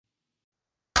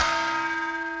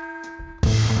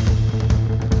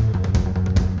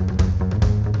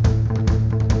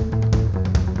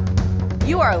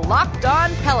are Locked On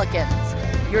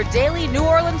Pelicans, your daily New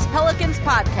Orleans Pelicans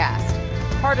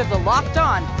podcast, part of the Locked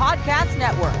On Podcast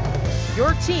Network,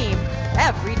 your team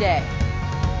every day.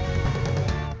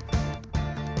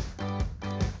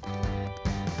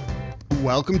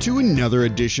 Welcome to another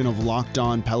edition of Locked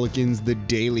On Pelicans, the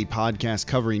daily podcast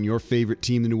covering your favorite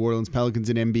team, the New Orleans Pelicans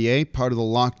and NBA, part of the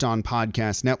Locked On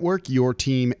Podcast Network, your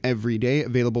team every day,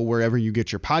 available wherever you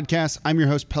get your podcasts. I'm your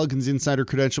host, Pelicans Insider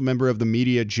Credential member of the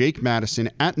media, Jake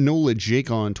Madison, at NOLA Jake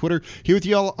on Twitter, here with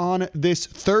y'all on this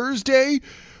Thursday.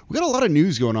 We got a lot of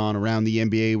news going on around the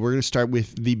NBA. We're going to start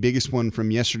with the biggest one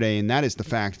from yesterday, and that is the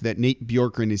fact that Nate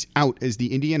Bjorkgren is out as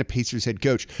the Indiana Pacers head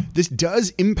coach. This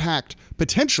does impact,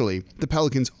 potentially, the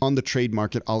Pelicans on the trade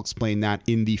market. I'll explain that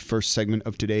in the first segment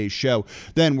of today's show.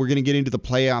 Then we're going to get into the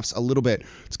playoffs a little bit.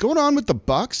 What's going on with the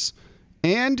Bucks?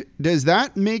 And does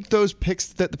that make those picks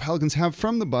that the Pelicans have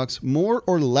from the Bucks more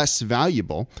or less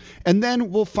valuable? And then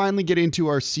we'll finally get into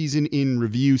our season in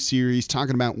review series,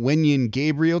 talking about Wenyen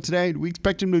Gabriel today. We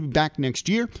expect him to be back next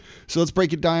year. So let's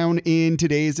break it down in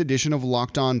today's edition of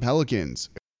Locked On Pelicans.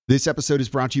 This episode is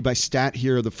brought to you by Stat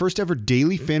Hero, the first ever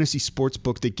daily fantasy sports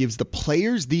book that gives the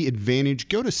players the advantage.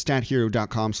 Go to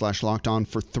stathero.com/lockedon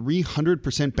for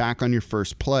 300% back on your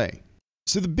first play.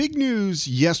 So the big news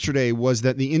yesterday was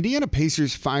that the Indiana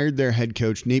Pacers fired their head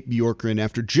coach, Nate Bjorkgren,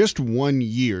 after just 1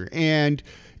 year. And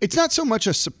it's not so much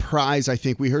a surprise, I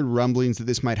think. We heard rumblings that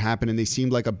this might happen, and they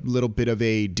seemed like a little bit of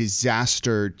a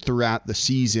disaster throughout the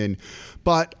season.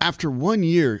 But after 1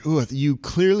 year, you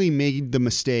clearly made the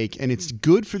mistake, and it's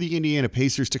good for the Indiana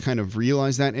Pacers to kind of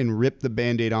realize that and rip the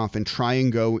Band-Aid off and try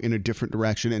and go in a different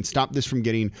direction and stop this from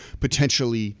getting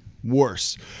potentially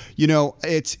worse. You know,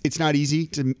 it's not easy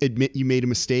to admit you made a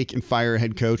mistake and fire a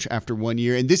head coach after 1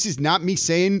 year. And this is not me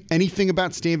saying anything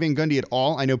about Stan Van Gundy at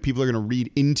all. I know people are going to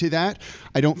read into that.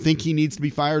 I don't think he needs to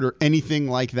be fired or anything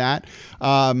like that.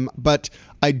 But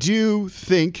I do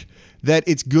think that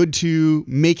it's good to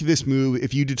make this move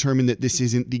if you determine that this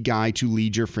isn't the guy to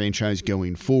lead your franchise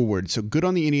going forward. So good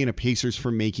on the Indiana Pacers for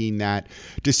making that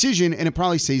decision, and it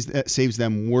probably saves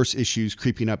them worse issues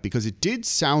creeping up, because it did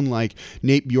sound like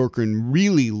Nate Bjorkgren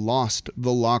really lost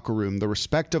the locker room, the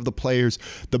respect of the players,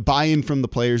 the buy-in from the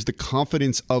players, the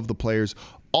confidence of the players.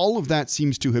 All of that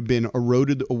seems to have been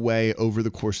eroded away over the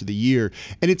course of the year.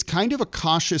 And it's kind of a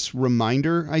cautious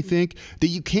reminder, I think, that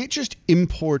you can't just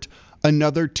import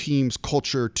another team's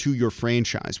culture to your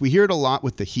franchise. We hear it a lot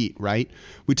with the Heat, right?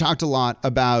 We talked a lot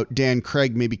about Dan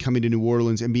Craig maybe coming to New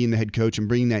Orleans and being the head coach and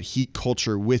bringing that Heat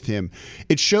culture with him.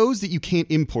 It shows that you can't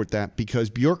import that,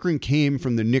 because Bjorkgren came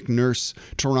from the Nick Nurse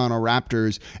Toronto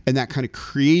Raptors, and that kind of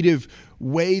creative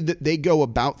way that they go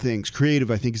about things. Creative,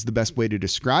 I think, is the best way to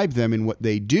describe them in what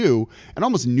they do, an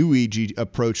almost new agey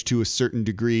approach to a certain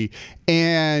degree.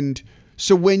 And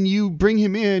so when you bring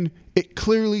him in, it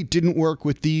clearly didn't work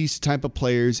with these type of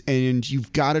players, and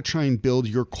you've got to try and build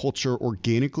your culture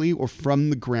organically or from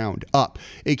the ground up.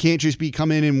 It can't just be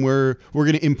come in and we're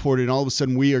going to import it, and all of a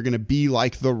sudden we are going to be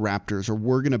like the Raptors, or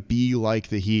we're going to be like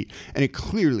the Heat. And it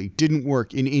clearly didn't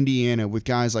work in Indiana with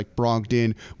guys like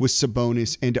Brogdon, with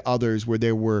Sabonis, and others, where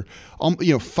there were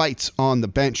fights on the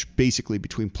bench basically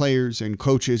between players and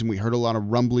coaches, and we heard a lot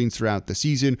of rumblings throughout the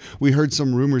season. We heard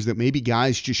some rumors that maybe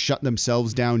guys just shut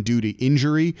themselves down due to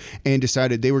injury and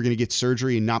decided they were going to get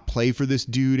surgery and not play for this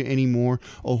dude anymore.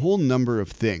 A whole number of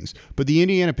things. But the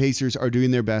Indiana Pacers are doing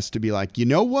their best to be like, you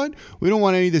know what? We don't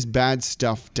want any of this bad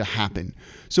stuff to happen.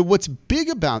 So what's big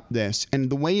about this, and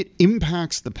the way it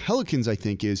impacts the Pelicans, I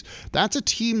think, is that's a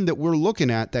team that we're looking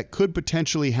at that could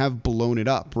potentially have blown it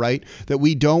up, right? That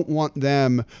we don't want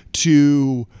them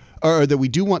to... or that we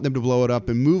do want them to blow it up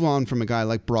and move on from a guy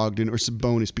like Brogdon or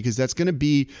Sabonis, because that's going to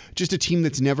be just a team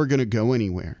that's never going to go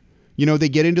anywhere. You know, they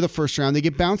get into the first round, they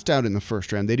get bounced out in the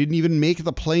first round. They didn't even make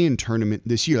the play-in tournament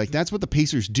this year. Like, that's what the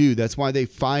Pacers do. That's why they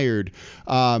fired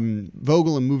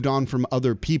Vogel and moved on from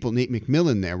other people, Nate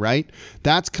McMillan there, right?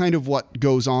 That's kind of what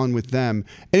goes on with them.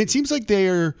 And it seems like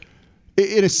they're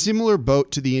in a similar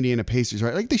boat to the Indiana Pacers,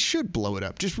 right? Like, they should blow it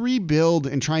up. Just rebuild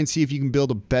and try and see if you can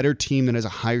build a better team that has a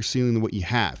higher ceiling than what you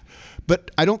have.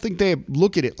 But I don't think they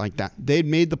look at it like that. They had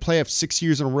made the playoffs 6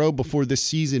 years in a row before this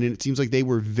season, and it seems like they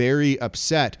were very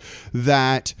upset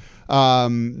that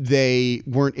they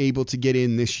weren't able to get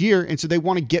in this year, and so they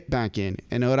want to get back in.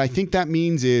 And what I think that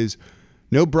means is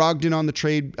No Brogdon on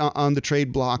the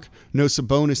trade block, no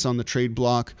Sabonis on the trade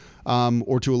block,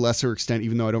 or to a lesser extent,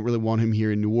 even though I don't really want him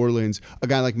here in New Orleans, a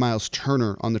guy like Miles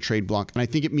Turner on the trade block. And I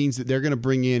think it means that they're going to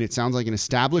bring in, it sounds like an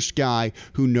established guy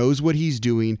who knows what he's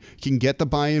doing, can get the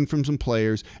buy-in from some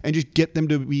players, and just get them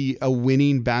to be a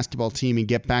winning basketball team and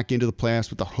get back into the playoffs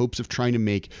with the hopes of trying to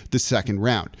make the second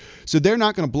round. So they're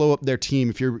not going to blow up their team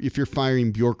if you're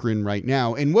firing Bjorkgren right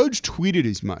now. And Woj tweeted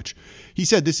as much. He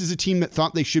said, this is a team that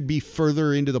thought they should be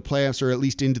further into the playoffs, or at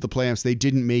least into the playoffs. They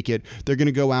didn't make it. They're going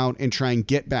to go out and try and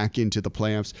get back into the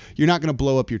playoffs. You're not going to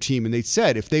blow up your team. And they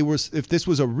said if this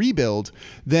was a rebuild,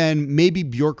 then maybe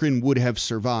Bjorkgren would have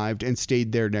survived and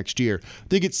stayed there next year. I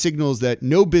think it signals that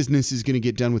no business is going to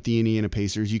get done with the Indiana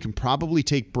Pacers. You can probably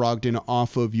take Brogdon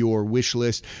off of your wish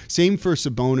list. Same for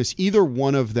Sabonis. Either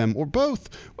one of them or both,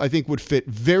 I think, would fit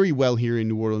very well here in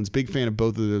New Orleans. Big fan of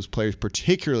both of those players,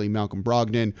 particularly Malcolm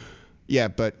Brogdon. Yeah,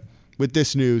 but with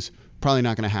this news, probably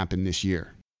not going to happen this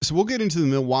year. So we'll get into the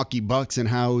Milwaukee Bucks and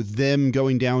how them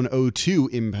going down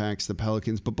 0-2 impacts the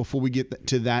Pelicans. But before we get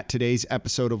to that, today's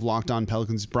episode of Locked On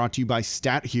Pelicans is brought to you by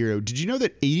Stat Hero. Did you know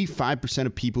that 85%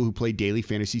 of people who play daily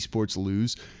fantasy sports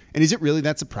lose? And is it really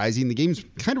that surprising? The game's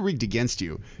kind of rigged against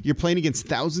you. You're playing against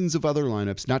thousands of other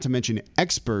lineups, not to mention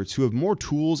experts who have more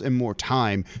tools and more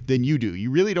time than you do.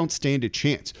 You really don't stand a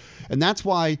chance. And that's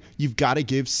why you've got to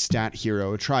give Stat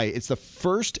Hero a try. It's the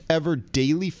first ever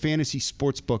daily fantasy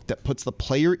sports book that puts the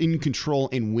player in control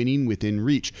and winning within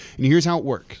reach. And here's how it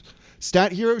works.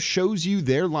 Stat Hero shows you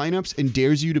their lineups and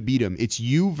dares you to beat them. It's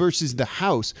you versus the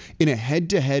house in a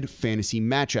head-to-head fantasy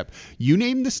matchup. You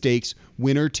name the stakes,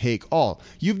 winner take all.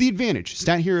 You have the advantage.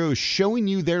 Stat Hero is showing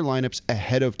you their lineups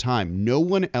ahead of time. No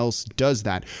one else does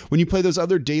that. When you play those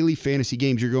other daily fantasy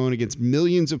games, you're going against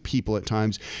millions of people at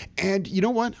times. And you know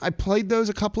what? I played those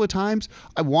a couple of times.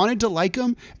 I wanted to like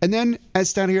them. And then, as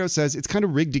Stat Hero says, it's kind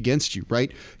of rigged against you,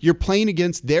 right? You're playing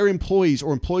against their employees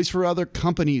or employees for other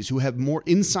companies who have more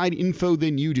inside info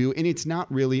than you do, and it's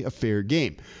not really a fair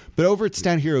game. But over at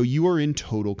Stat Hero, you are in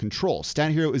total control.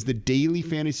 Stat Hero is the daily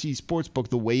fantasy sportsbook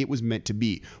the way it was meant to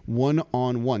be,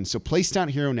 one-on-one. So play Stat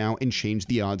Hero now and change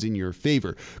the odds in your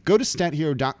favor. Go to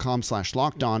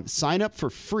stathero.com/lockedon, sign up for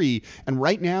free, and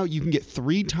right now you can get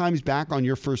 3 times back on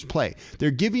your first play.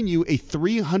 They're giving you a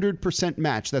 300%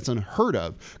 match. That's unheard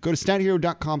of. Go to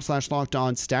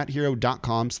stathero.com/lockedon,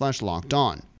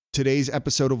 stathero.com/lockedon. Today's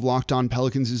episode of Locked On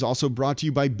Pelicans is also brought to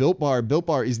you by Built Bar. Built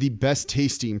Bar is the best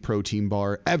tasting protein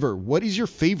bar ever. What is your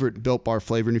favorite Built Bar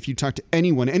flavor? And if you talk to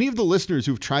anyone, any of the listeners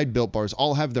who've tried Built Bars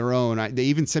all have their own. They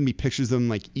even send me pictures of them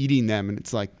like eating them, and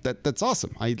it's like, that's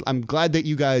awesome. I'm glad that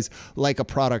you guys like a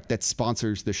product that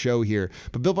sponsors the show here.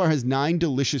 But Built Bar has 9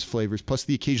 delicious flavors, plus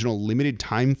the occasional limited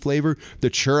time flavor. The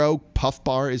Churro Puff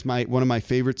Bar is one of my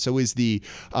favorites. So is the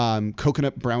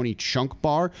Coconut Brownie Chunk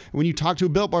Bar. And when you talk to a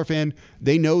Built Bar fan,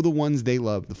 they know the ones they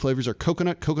love. The flavors are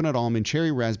coconut almond,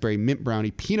 cherry raspberry, mint brownie,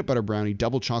 peanut butter brownie,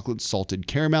 double chocolate, salted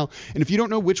caramel. And if you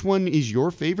don't know which one is your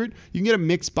favorite, you can get a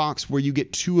mixed box where you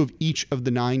get 2 of each of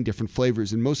the 9 different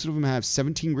flavors. And most of them have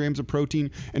 17 grams of protein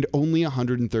and only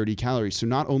 130 calories. So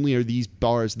not only are these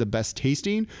bars the best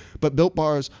tasting, but Built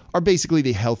Bars are basically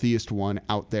the healthiest one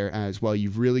out there as well.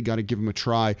 You've really got to give them a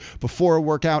try before a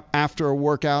workout, after a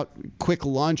workout, quick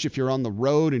lunch if you're on the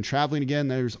road and traveling again.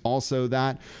 There's also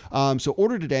that. So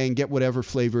order today and get whatever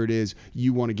flavor it is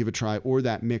you want to give a try, or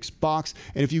that mixed box.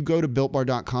 And if you go to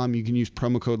BuiltBar.com, you can use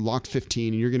promo code LOCKED15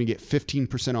 and you're going to get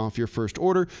 15% off your first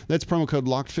order. That's promo code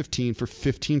LOCKED15 for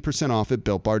 15% off at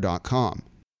BuiltBar.com.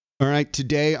 All right,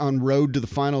 today on Road to the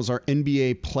Finals, our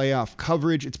NBA playoff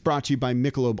coverage. It's brought to you by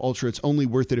Michelob Ultra. It's only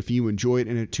worth it if you enjoy it.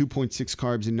 And at 2.6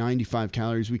 carbs and 95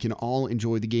 calories, we can all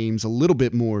enjoy the games a little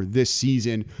bit more this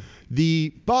season.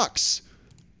 The Bucks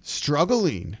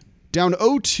struggling. Down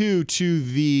 0-2 to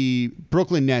the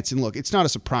Brooklyn Nets. And look, it's not a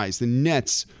surprise. The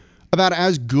Nets, about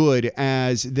as good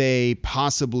as they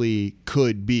possibly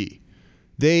could be.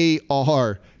 They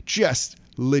are just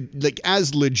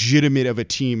as legitimate of a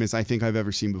team as I think I've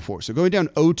ever seen before. So going down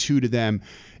 0-2 to them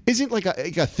isn't like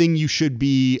a thing you should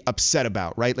be upset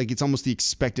about, right? Like it's almost the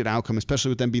expected outcome, especially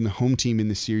with them being the home team in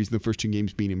this series, the first 2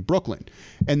 games being in Brooklyn.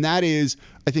 And that is,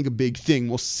 I think, a big thing.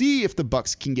 We'll see if the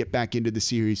Bucks can get back into the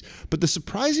series. But the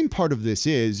surprising part of this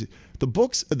is the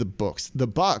Bucks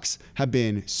have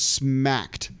been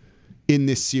smacked in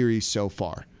this series so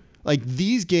far. Like,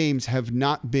 these games have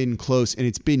not been close, and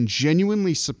it's been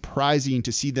genuinely surprising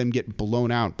to see them get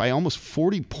blown out by almost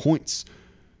 40 points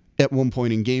at one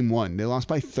point in game 1. They lost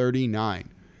by 39.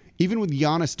 Even with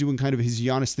Giannis doing kind of his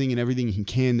Giannis thing and everything he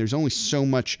can, there's only so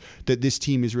much that this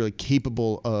team is really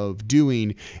capable of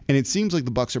doing, and it seems like the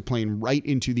Bucks are playing right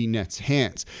into the Nets'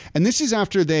 hands. And this is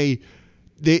after they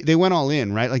they went all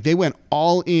in, right? Like they went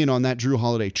all in on that Jrue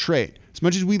Holiday trade. As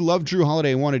much as we love Jrue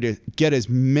Holiday and wanted to get as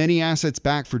many assets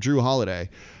back for Jrue Holiday,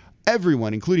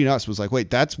 everyone, including us, was like, wait,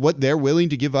 that's what they're willing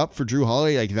to give up for Jrue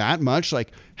Holiday? Like that much?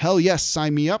 Like, hell yes,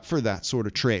 sign me up for that sort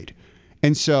of trade.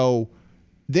 And so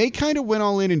they kind of went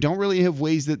all in and don't really have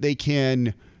ways that they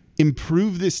can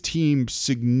improve this team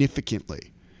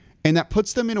significantly. And that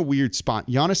puts them in a weird spot.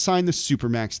 Giannis signed the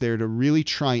Supermax there to really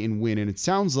try and win. And it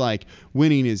sounds like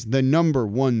winning is the number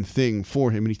one thing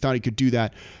for him. And he thought he could do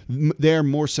that there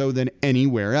more so than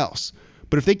anywhere else.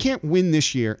 But if they can't win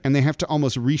this year and they have to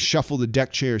almost reshuffle the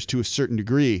deck chairs to a certain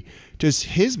degree, does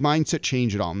his mindset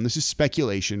change at all? And this is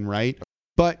speculation, right?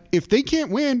 But if they can't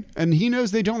win and he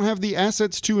knows they don't have the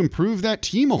assets to improve that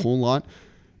team a whole lot,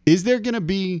 is there going to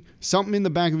be something in the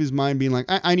back of his mind being like,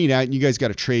 I need out and you guys got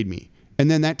to trade me? And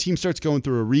then that team starts going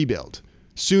through a rebuild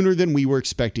sooner than we were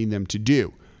expecting them to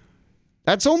do.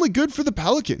 That's only good for the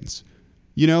Pelicans.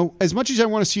 You know, as much as I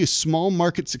want to see a small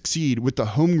market succeed with the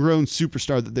homegrown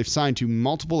superstar that they've signed to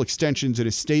multiple extensions and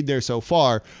has stayed there so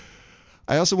far,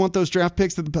 I also want those draft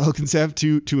picks that the Pelicans have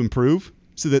to improve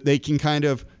so that they can kind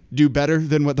of do better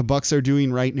than what the Bucks are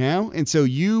doing right now. And so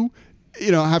you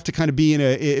have to kind of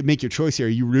make your choice here. Are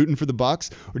you rooting for the Bucks,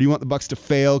 or do you want the Bucks to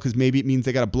fail because maybe it means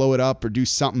they got to blow it up or do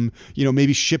something,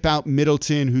 maybe ship out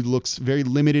Middleton, who looks very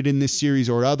limited in this series,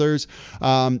 or others?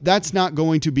 That's not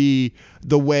going to be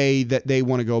the way that they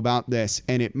want to go about this.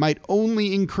 And it might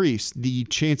only increase the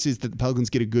chances that the Pelicans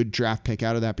get a good draft pick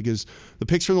out of that, because the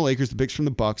picks from the Lakers, the picks from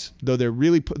the Bucks, though they're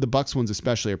really, the Bucks ones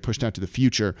especially, are pushed out to the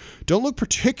future, don't look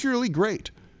particularly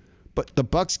great. But the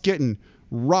Bucks getting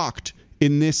rocked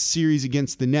in this series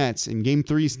against the Nets, and Game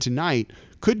 3's tonight,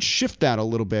 could shift that a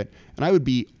little bit. And I would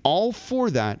be all for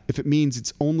that if it means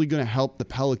it's only going to help the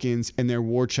Pelicans and their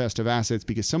war chest of assets,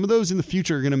 because some of those in the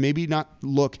future are going to maybe not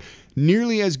look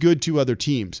nearly as good to other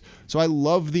teams. So I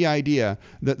love the idea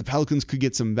that the Pelicans could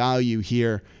get some value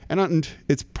here, and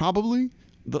it's probably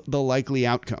the likely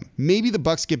outcome. Maybe the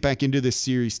Bucks get back into this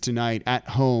series tonight at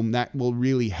home. That will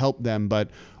really help them. But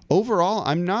overall,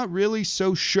 I'm not really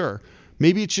so sure.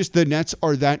 Maybe it's just the Nets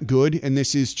are that good and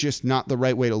this is just not the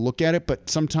right way to look at it, but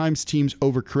sometimes teams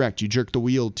overcorrect. You jerk the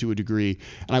wheel to a degree,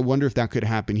 and I wonder if that could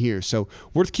happen here. So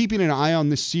worth keeping an eye on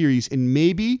this series, and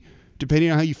maybe, depending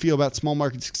on how you feel about small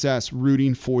market success,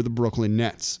 rooting for the Brooklyn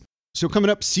Nets. So coming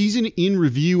up, season in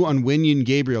review on Wenyen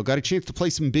Gabriel. Got a chance to play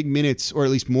some big minutes, or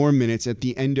at least more minutes, at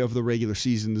the end of the regular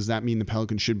season. Does that mean the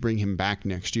Pelicans should bring him back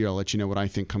next year? I'll let you know what I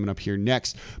think coming up here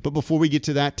next. But before we get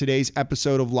to that, today's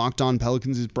episode of Locked On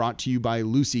Pelicans is brought to you by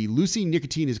Lucy. Lucy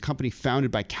Nicotine is a company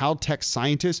founded by Caltech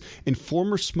scientists and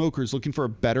former smokers looking for a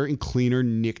better and cleaner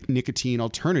nicotine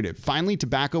alternative. Finally,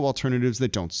 tobacco alternatives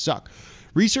that don't suck.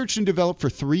 Researched and developed for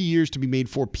 3 years to be made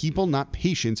for people, not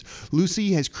patients,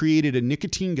 Lucy has created a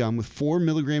nicotine gum with 4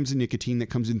 milligrams of nicotine that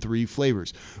comes in 3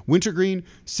 flavors: wintergreen,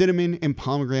 cinnamon, and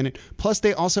pomegranate. Plus,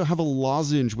 they also have a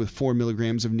lozenge with 4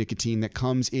 milligrams of nicotine that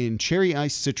comes in cherry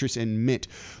ice, citrus, and mint.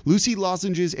 Lucy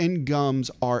lozenges and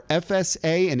gums are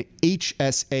FSA and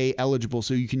HSA eligible,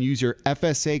 so you can use your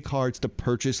FSA cards to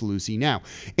purchase Lucy now.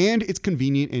 And it's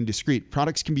convenient and discreet.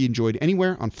 Products can be enjoyed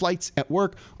anywhere, on flights, at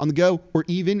work, on the go, or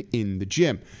even in the gym.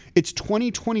 It's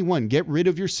 2021. Get rid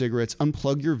of your cigarettes,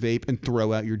 unplug your vape, and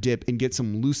throw out your dip, and get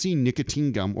some Lucy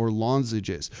nicotine gum or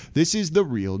lozenges. This is the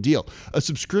real deal. A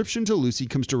subscription to Lucy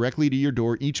comes directly to your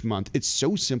door each month. It's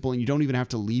so simple, and you don't even have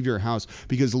to leave your house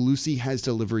because Lucy has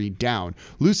delivery down.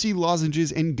 Lucy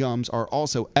lozenges and gums are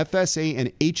also FSA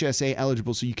and HSA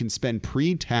eligible, so you can spend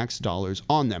pre-tax dollars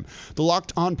on them. The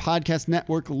Locked On Podcast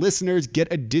Network listeners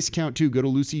get a discount too. Go to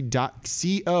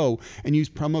lucy.co and use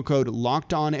promo code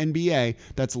LOCKEDONNBA.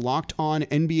 That's Locked On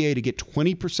NBA to get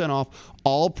 20% off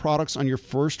all products on your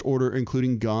first order,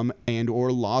 including gum and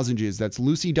or lozenges. That's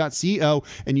lucy.co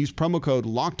and use promo code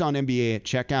LOCKEDONNBA at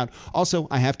checkout. Also,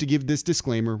 I have to give this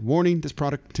disclaimer. Warning, this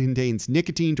product contains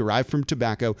nicotine derived from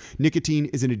tobacco. Nicotine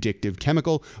is an addictive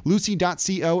chemical.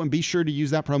 Lucy.co, and be sure to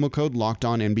use that promo code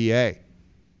LOCKEDONNBA.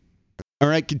 All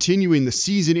right, continuing the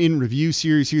season in review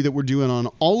series here that we're doing on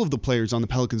all of the players on the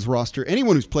Pelicans roster.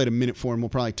 Anyone who's played a minute for him will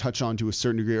probably touch on to a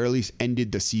certain degree, or at least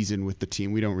ended the season with the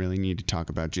team. We don't really need to talk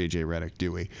about JJ Redick,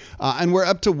 do we? And we're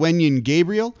up to Wenyen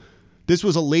Gabriel. This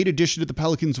was a late addition to the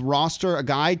Pelicans roster, a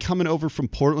guy coming over from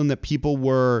Portland that people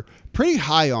were pretty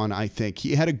high on, I think.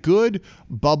 He had a good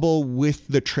bubble with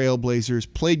the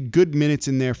Trailblazers, played good minutes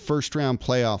in their first round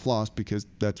playoff loss, because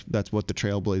that's what the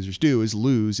Trailblazers do, is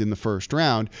lose in the first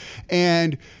round,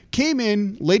 and came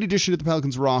in late addition to the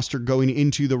Pelicans roster going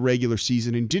into the regular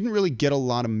season and didn't really get a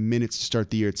lot of minutes to start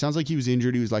the year. It sounds like he was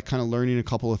injured. He was like kind of learning a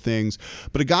couple of things,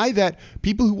 but a guy that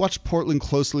people who watched Portland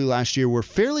closely last year were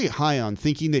fairly high on,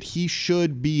 thinking that he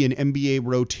should be an NBA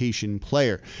rotation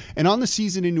player. And on the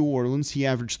season in New Orleans, he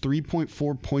averaged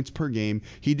 3.4 points per game.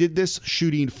 He did this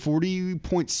shooting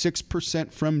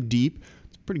 40.6% from deep.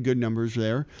 It's pretty good numbers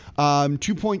there.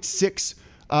 2.6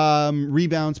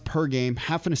 rebounds per game,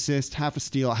 half an assist, half a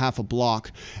steal, half a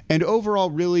block, and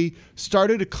overall really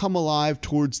started to come alive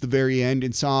towards the very end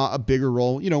and saw a bigger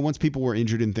role, once people were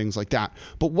injured and things like that.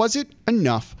 But was it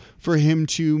enough for him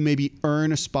to maybe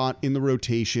earn a spot in the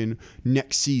rotation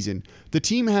next season? The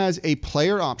team has a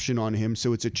player option on him,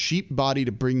 so it's a cheap body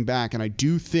to bring back, and I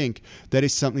do think that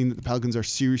is something that the Pelicans are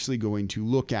seriously going to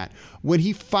look at. When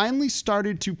he finally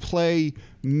started to play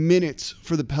minutes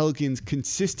for the Pelicans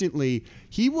consistently,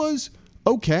 he was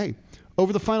okay.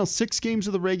 Over the final 6 games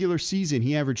of the regular season,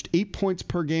 he averaged 8 points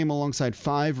per game alongside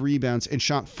 5 rebounds and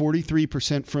shot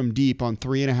 43% from deep on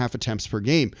 3.5 attempts per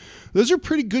game. Those are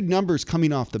pretty good numbers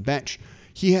coming off the bench.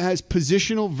 He has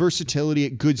positional versatility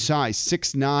at good size,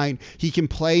 6'9". He can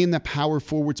play in the power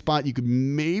forward spot. You could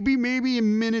maybe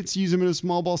in minutes use him in a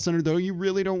small ball center, though you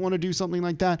really don't want to do something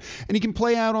like that. And he can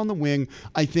play out on the wing,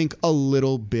 I think, a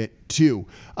little bit too.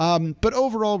 But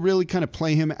overall, really kind of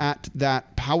play him at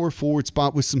that power forward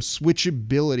spot with some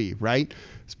switchability, right?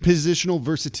 Positional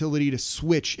versatility to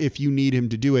switch if you need him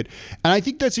to do it. And I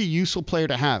think that's a useful player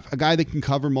to have, a guy that can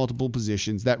cover multiple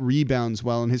positions, that rebounds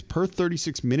well, and his per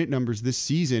 36 minute numbers this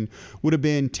season would have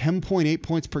been 10.8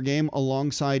 points per game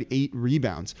alongside 8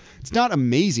 rebounds. It's not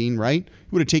amazing, right? He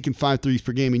would have taken 5 threes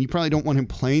per game, and you probably don't want him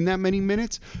playing that many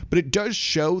minutes, but it does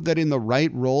show that in the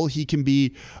right role, he can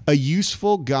be a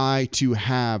useful guy to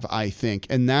have, I think.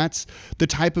 And that's the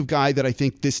type of guy that I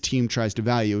think this team tries to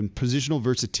value. And positional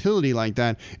versatility like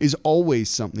that is always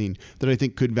something that I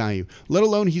think could value, let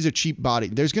alone he's a cheap body.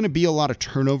 There's going to be a lot of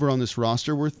turnover on this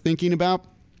roster we're thinking about,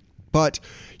 but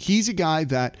he's a guy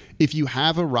that if you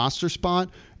have a roster spot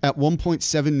at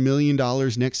 $1.7 million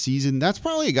next season, that's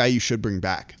probably a guy you should bring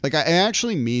back. Like, I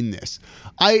actually mean this.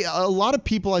 A lot of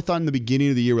people I thought in the beginning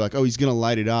of the year were like, oh, he's going to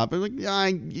light it up. I'm like,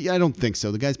 I don't think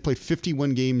so. The guy's played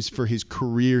 51 games for his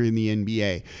career in the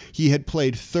NBA. He had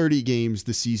played 30 games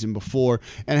the season before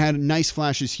and had nice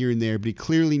flashes here and there, but he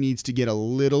clearly needs to get a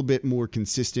little bit more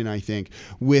consistent, I think,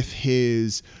 with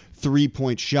his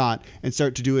 3-point shot and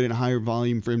start to do it in a higher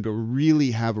volume for him to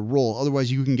really have a role.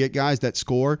 Otherwise, you can get guys that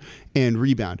score and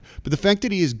rebound. But the fact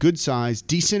that he is good size,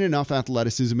 decent enough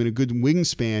athleticism, and a good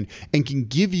wingspan, and can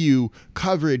give you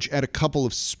coverage at a couple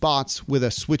of spots with a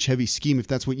switch-heavy scheme, if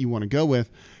that's what you want to go with,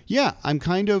 yeah, I'm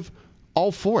kind of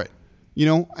all for it.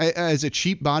 As a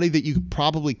cheap body that you could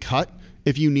probably cut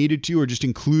if you needed to, or just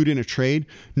include in a trade,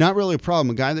 not really a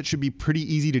problem. A guy that should be pretty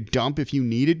easy to dump if you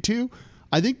needed to.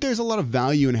 I think there's a lot of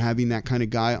value in having that kind of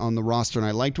guy on the roster, and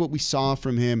I liked what we saw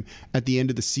from him at the end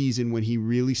of the season when he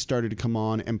really started to come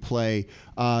on and play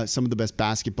some of the best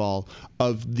basketball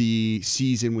of the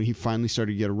season when he finally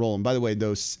started to get a role. And by the way,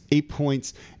 those 8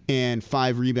 points and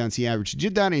 5 rebounds he averaged, he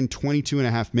did that in 22 and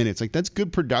a half minutes. Like, that's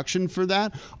good production for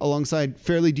that, alongside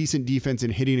fairly decent defense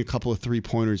and hitting a couple of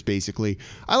 3-pointers, basically.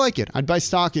 I like it. I'd buy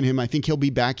stock in him. I think he'll be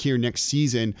back here next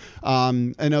season.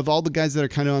 And of all the guys that are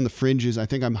kind of on the fringes, I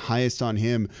think I'm highest on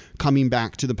him coming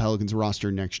back to the Pelicans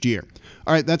roster next year.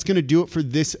 All right, that's going to do it for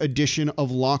this edition of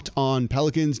Locked On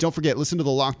Pelicans. Don't forget, listen to the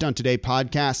Locked On Today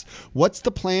podcast. What's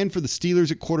the plan for the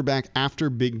Steelers at quarterback after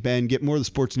Big Ben? Get more of the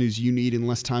sports news you need in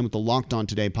less time with the Locked On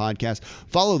Today podcast.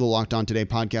 Follow the Locked On Today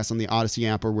podcast on the Odyssey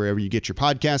app or wherever you get your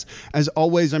podcasts. As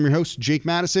always, I'm your host, Jake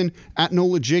Madison, at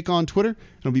NOLA Jake on Twitter,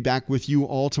 and I'll be back with you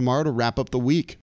all tomorrow to wrap up the week.